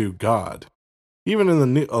back to God. Even in the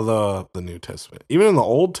New Testament, even in the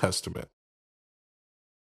Old Testament,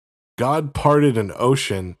 God parted an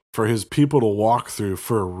ocean for his people to walk through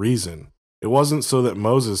for a reason. It wasn't so that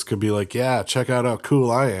Moses could be like, yeah, check out how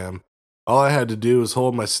cool I am. All I had to do was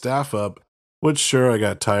hold my staff up, which sure, I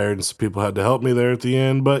got tired and some people had to help me there at the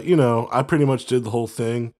end, but I pretty much did the whole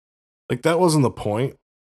thing. Like, that wasn't the point.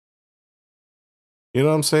 You know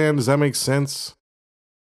what I'm saying? Does that make sense?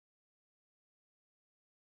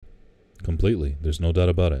 Completely. There's no doubt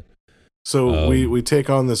about it. So we take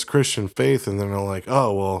on this Christian faith and then they're like,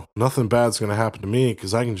 oh, well, nothing bad's going to happen to me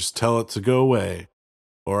because I can just tell it to go away.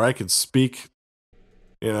 Or I could speak,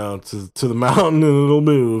 to the mountain and it'll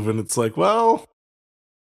move. And it's like, well,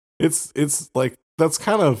 it's like, that's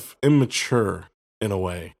kind of immature in a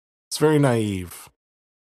way. It's very naive.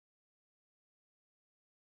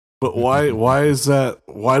 But why is that?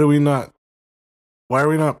 Why are we not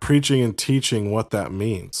preaching and teaching what that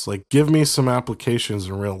means? Like, give me some applications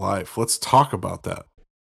in real life. Let's talk about that.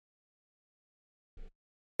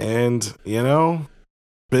 And,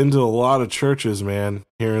 been to a lot of churches, man,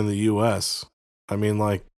 here in the US. I mean,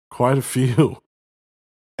 like, quite a few.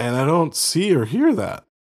 And I don't see or hear that.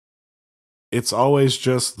 It's always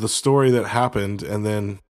just the story that happened, and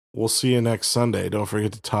then we'll see you next Sunday. Don't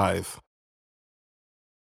forget to tithe.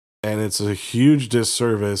 And it's a huge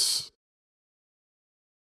disservice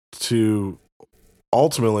to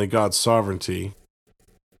ultimately God's sovereignty,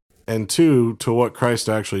 and two, to what Christ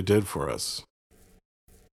actually did for us.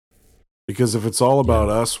 Because if it's all about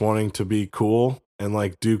us wanting to be cool and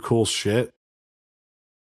like do cool shit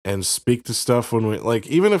and speak to stuff when we, like,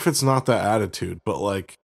 even if it's not that attitude, but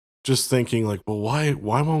like just thinking like, well,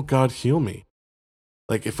 why won't God heal me?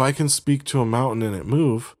 Like, if I can speak to a mountain and it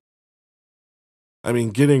move, I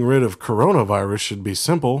mean, getting rid of coronavirus should be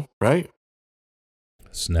simple, right?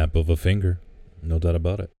 Snap of a finger. No doubt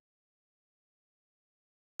about it.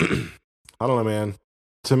 I don't know, man.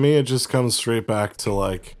 To me, it just comes straight back to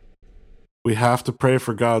like, we have to pray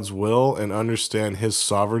for God's will and understand his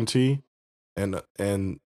sovereignty and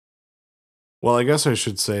well, I guess I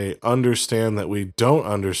should say understand that we don't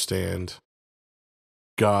understand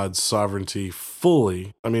God's sovereignty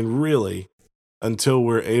fully. I mean, really, until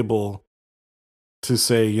we're able to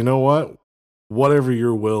say, you know what? Whatever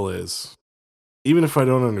your will is, even if I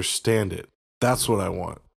don't understand it, that's what I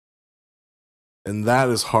want. And that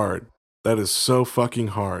is hard. That is so fucking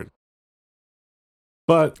hard.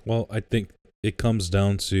 But, well, I think it comes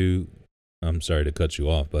down to, I'm sorry to cut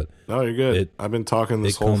you off, but no, you're good. I've been talking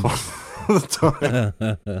this whole time.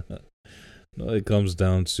 No, it comes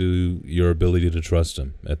down to your ability to trust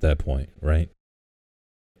him at that point, right?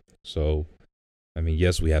 So, I mean,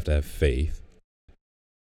 yes, we have to have faith.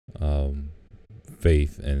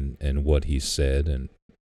 Faith in what he said and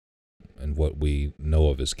what we know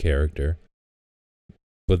of his character.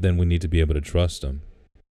 But then we need to be able to trust him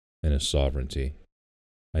in his sovereignty.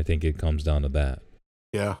 I think it comes down to that.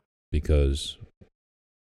 Yeah. Because,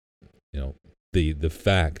 the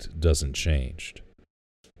fact doesn't change.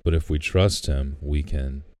 But if we trust him, we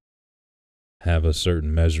can have a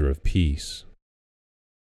certain measure of peace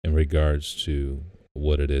in regards to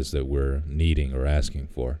what it is that we're needing or asking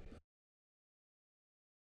for.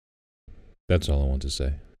 That's all I want to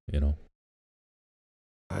say,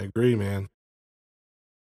 I agree, man.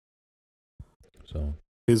 So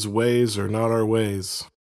his ways are not our ways.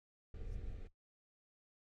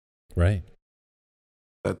 Right.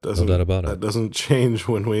 That doesn't, no doubt about that doesn't change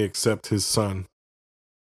when we accept his son.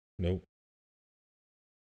 Nope.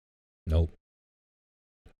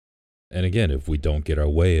 And again, if we don't get our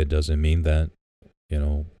way, it doesn't mean that,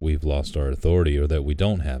 we've lost our authority or that we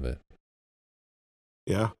don't have it.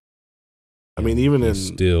 Yeah. I mean, even in...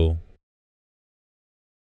 Still...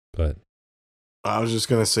 But I was just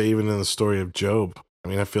going to say, even in the story of Job, I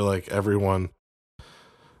mean, I feel like everyone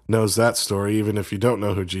knows that story, even if you don't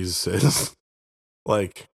know who Jesus is.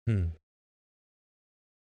 Like, I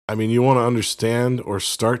mean, you want to understand or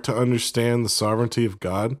start to understand the sovereignty of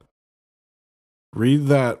God? Read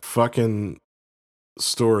that fucking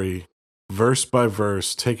story verse by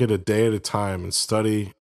verse, take it a day at a time, and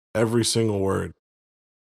study every single word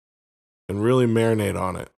and really marinate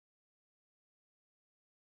on it.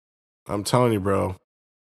 I'm telling you, bro,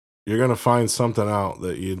 you're going to find something out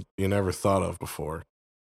that you never thought of before.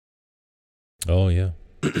 Oh, yeah.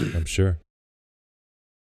 I'm sure.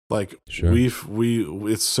 Like, Sure.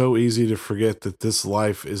 it's so easy to forget that this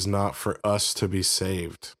life is not for us to be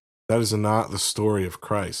saved. That is not the story of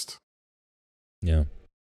Christ. Yeah.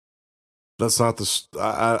 That's not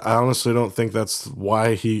I honestly don't think that's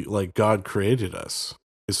why God created us,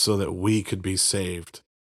 is so that we could be saved.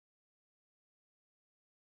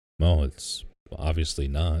 No, it's obviously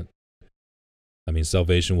not. I mean,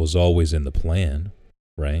 salvation was always in the plan,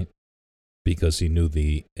 right? Because he knew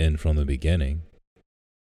the end from the beginning.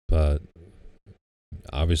 But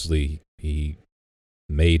obviously, he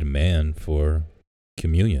made man for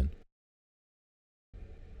communion,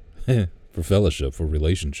 for fellowship, for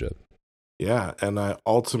relationship. Yeah, and I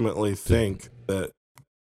ultimately think that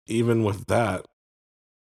even with that,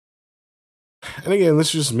 and again, this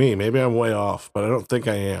is just me, maybe I'm way off, but I don't think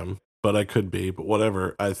I am, but I could be, but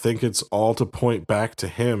whatever. I think it's all to point back to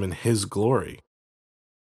him and his glory.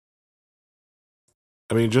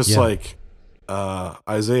 I mean, just like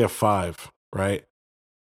Isaiah 5, right?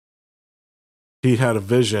 He had a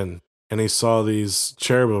vision and he saw these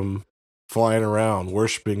cherubim flying around,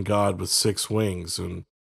 worshiping God with 6 wings. And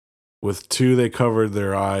with 2, they covered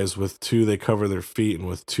their eyes, with 2, they covered their feet, and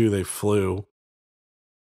with 2, they flew.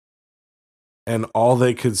 And all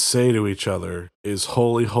they could say to each other is,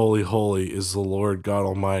 "Holy, holy, holy is the Lord God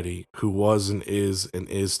Almighty, who was and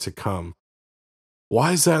is to come."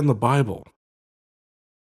 Why is that in the Bible?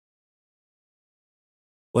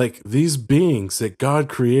 Like, these beings that God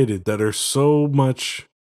created that are so much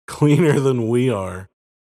cleaner than we are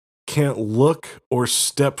can't look or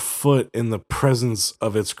step foot in the presence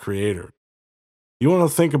of its creator. You want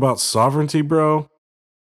to think about sovereignty, bro?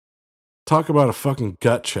 Talk about a fucking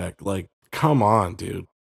gut check. Like, come on, dude.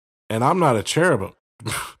 And I'm not a cherubim.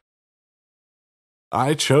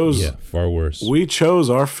 I chose. Yeah, far worse. We chose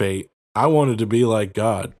our fate. I wanted to be like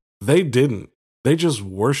God. They didn't. They just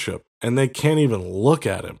worship, and they can't even look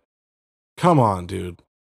at him. Come on, dude.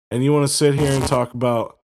 And you want to sit here and talk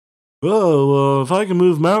about, oh, well, if I can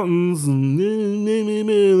move mountains,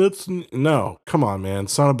 that's... No, come on, man.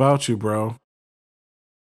 It's not about you, bro.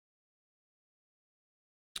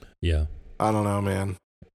 Yeah. I don't know, man.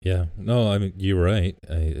 Yeah. No, I mean, you're right.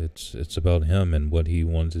 It's about him and what he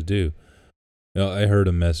wanted to do. You know, I heard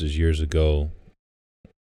a message years ago,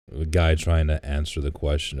 a guy trying to answer the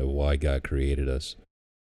question of why God created us.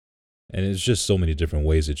 And it's just so many different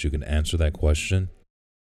ways that you can answer that question.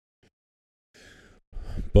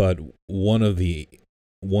 But one of the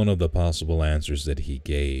possible answers that he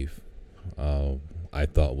gave, I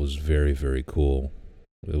thought was very, very cool.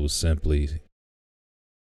 It was simply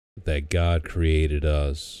that God created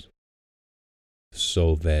us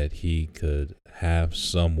so that he could have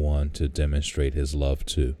someone to demonstrate his love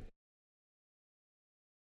to.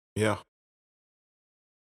 Yeah.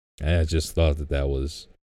 And I just thought that was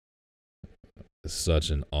such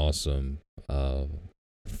an awesome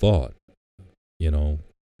thought. You know,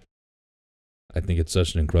 I think it's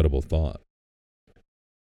such an incredible thought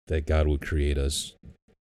that God would create us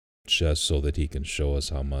just so that he can show us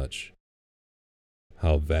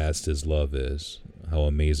how vast his love is, how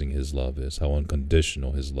amazing his love is, how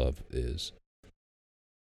unconditional his love is.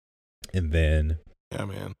 And then yeah,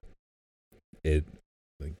 man, it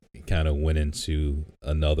kind of went into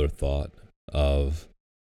another thought of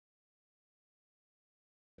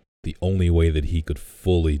the only way that he could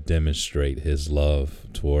fully demonstrate his love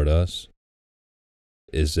toward us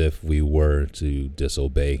is if we were to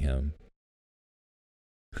disobey him.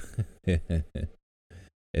 And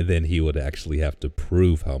then he would actually have to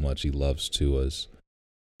prove how much he loves to us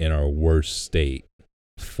in our worst state,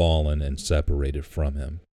 fallen and separated from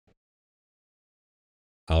him,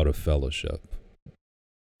 out of fellowship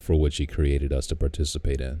for which he created us to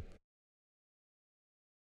participate in.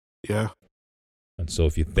 Yeah. And so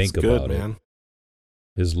if you think That's good, about man. it,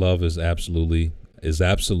 his love is absolute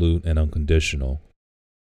and unconditional,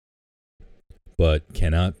 but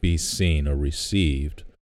cannot be seen or received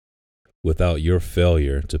without your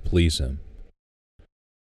failure to please him.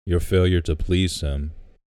 Your failure to please him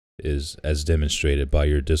is as demonstrated by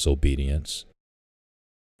your disobedience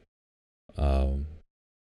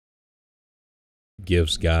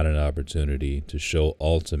gives God an opportunity to show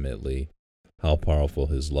ultimately how powerful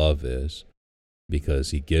his love is,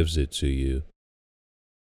 because he gives it to you.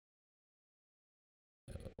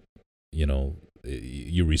 You know,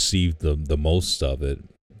 you receive the most of it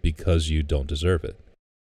because you don't deserve it.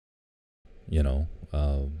 You know,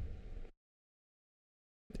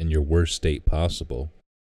 in your worst state possible,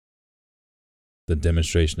 the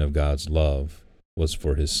demonstration of God's love was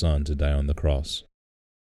for his son to die on the cross.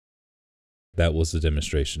 That was the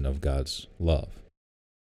demonstration of God's love,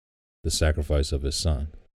 the sacrifice of his son.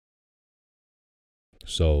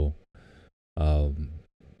 So,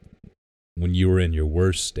 when you were in your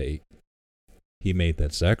worst state, he made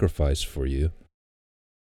that sacrifice for you,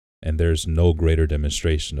 and there's no greater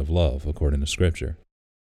demonstration of love, according to Scripture,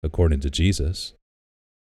 according to Jesus.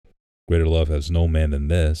 Greater love has no man than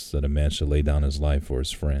this, that a man should lay down his life for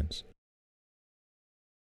his friends.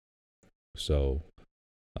 So,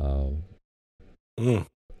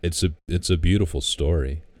 it's a beautiful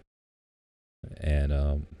story, and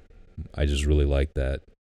I just really like that.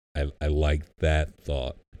 I like that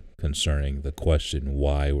thought concerning the question,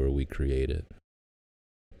 why were we created?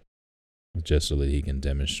 Just so that he can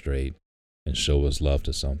demonstrate and show his love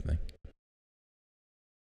to something.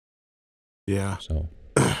 Yeah. So,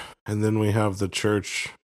 and then we have the church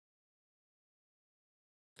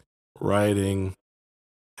writing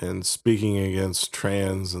and speaking against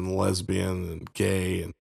trans and lesbian and gay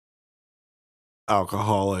and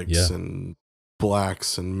alcoholics and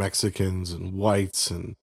blacks and Mexicans and whites,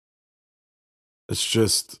 and it's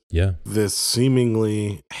just this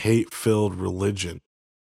seemingly hate-filled religion.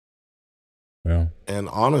 Yeah. And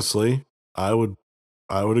honestly, I would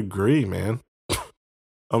agree, man.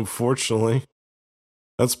 Unfortunately,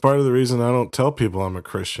 that's part of the reason I don't tell people I'm a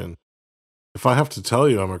Christian. If I have to tell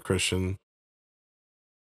you I'm a Christian,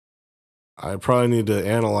 I probably need to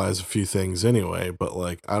analyze a few things anyway, but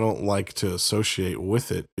like I don't like to associate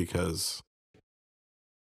with it because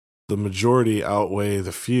the majority outweigh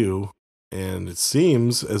the few, and it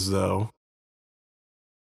seems as though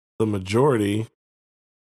the majority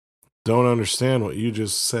don't understand what you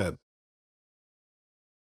just said.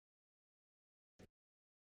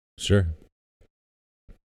 Sure.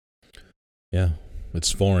 Yeah,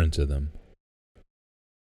 it's foreign to them.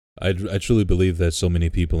 I truly believe that so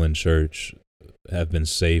many people in church have been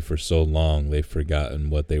saved for so long, they've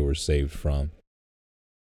forgotten what they were saved from.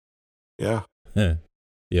 Yeah. You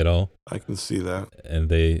know? I can see that. And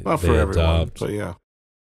they Not they for adopt, everyone, but yeah.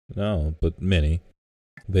 No, but many.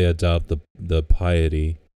 They adopt the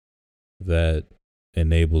piety that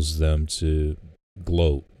enables them to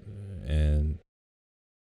gloat and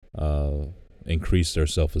increase their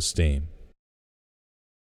self-esteem,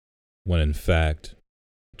 when in fact,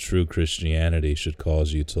 true Christianity should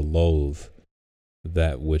cause you to loathe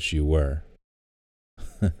that which you were.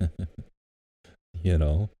 You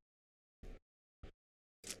know?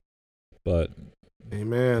 But,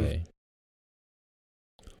 amen. Hey,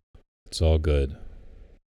 it's all good.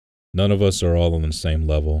 None of us are all on the same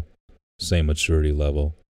level, same maturity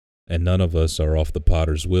level, and none of us are off the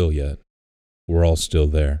potter's wheel yet. We're all still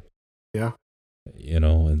there. Yeah. You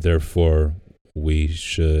know, and therefore we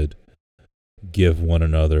should give one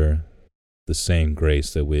another the same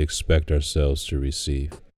grace that we expect ourselves to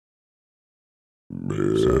receive.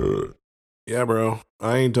 So, yeah, bro.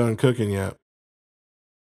 I ain't done cooking yet.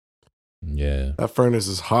 Yeah. That furnace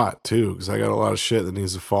is hot, too, because I got a lot of shit that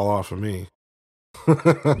needs to fall off of me.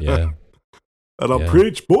 Yeah. And I'll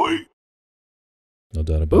preach, boy. No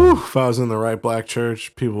doubt about it. If I was in the right black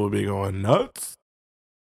church, people would be going nuts.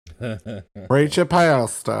 Preach a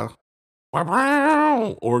pastor.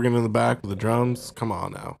 Organ in the back with the drums. Come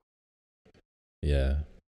on now. Yeah.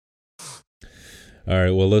 All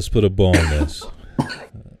right, well, let's put a bow on this.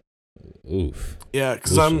 Oof. Yeah,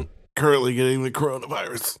 because I'm currently getting the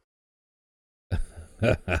coronavirus.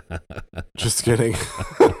 Just kidding.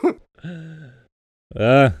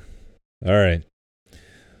 All right.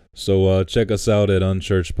 So check us out at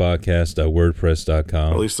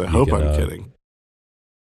unchurchedpodcast.wordpress.com. At least I hope I'm kidding.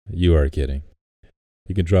 You are kidding.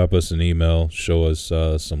 You can drop us an email, show us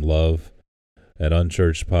some love at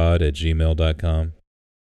unchurchedpod@gmail.com.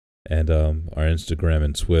 And our Instagram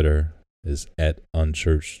and Twitter is at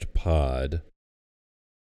unchurchedpod.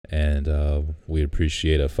 And we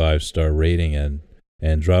appreciate a 5-star rating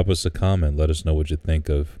and drop us a comment. Let us know what you think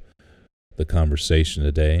of the conversation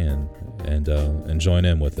today, and join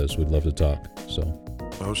in with us. We'd love to talk. So,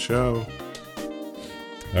 no show.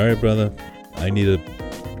 All right, brother. I need to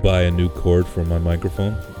buy a new cord for my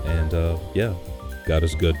microphone, and yeah, God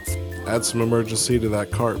is good. Add some emergency to that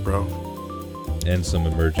cart, bro. and some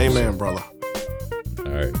emergency. Amen, brother.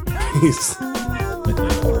 All right. Peace.